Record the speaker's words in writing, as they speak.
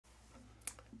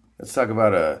Let's talk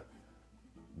about a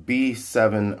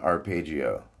B7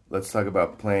 arpeggio. Let's talk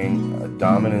about playing a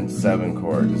dominant 7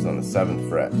 chord. This is on the 7th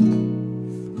fret.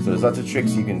 So there's lots of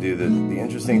tricks you can do. The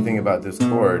interesting thing about this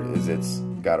chord is it's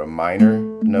got a minor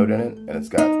note in it, and it's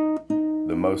got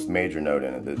the most major note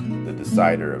in it, the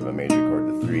decider of a major chord,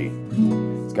 the 3.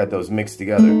 It's got those mixed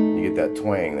together. You get that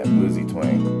twang, that bluesy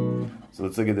twang. So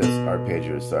let's look at this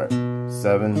arpeggio to start.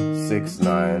 7, 6,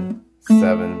 9,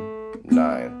 7,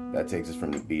 9. That takes us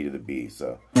from the B to the B.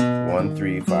 So 1,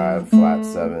 3, 5, flat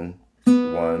 7,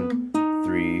 1,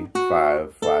 3,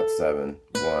 5, flat 7,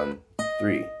 1,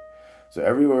 3. So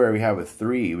everywhere we have a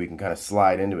 3, we can kind of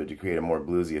slide into it to create a more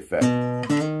bluesy effect.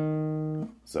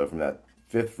 So from that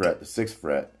 5th fret to 6th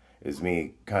fret is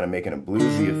me kind of making a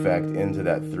bluesy effect into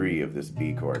that 3 of this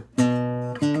B chord.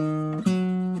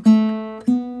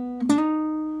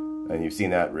 And you've seen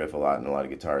that riff a lot in a lot of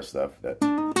guitar stuff, that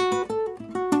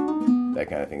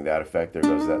kind of thing, that effect. There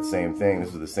goes that same thing.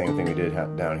 This is the same thing we did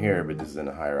down here, but this is in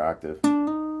a higher octave.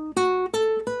 And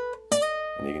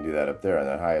you can do that up there on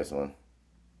that highest one.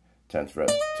 10th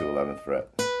fret to 11th fret.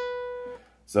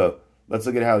 So let's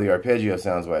look at how the arpeggio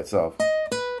sounds by itself.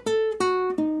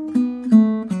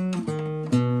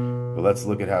 But let's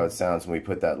look at how it sounds when we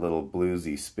put that little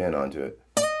bluesy spin onto it.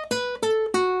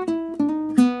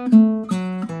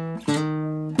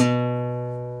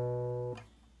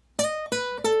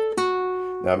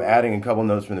 Now I'm adding a couple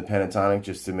notes from the pentatonic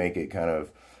just to make it kind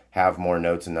of have more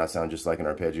notes and not sound just like an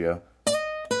arpeggio.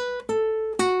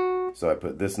 So I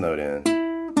put this note in,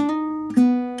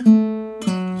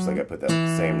 just like I put that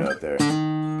same note there.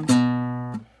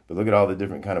 But look at all the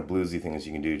different kind of bluesy things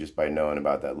you can do just by knowing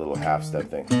about that little half step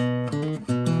thing.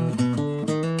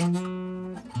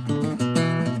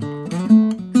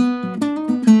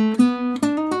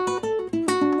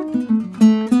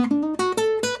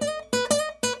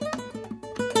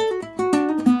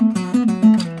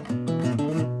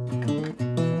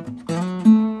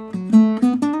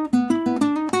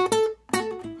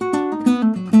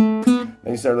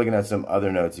 Then you start looking at some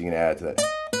other notes you can add to that.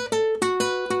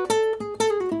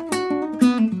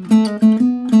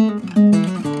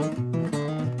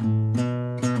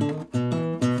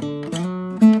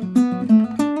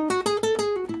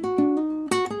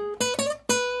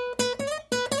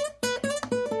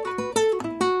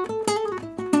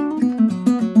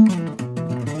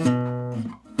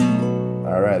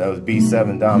 Alright, that was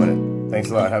B7 dominant. Thanks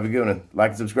a lot. Have a good one. Like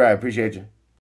and subscribe. Appreciate you.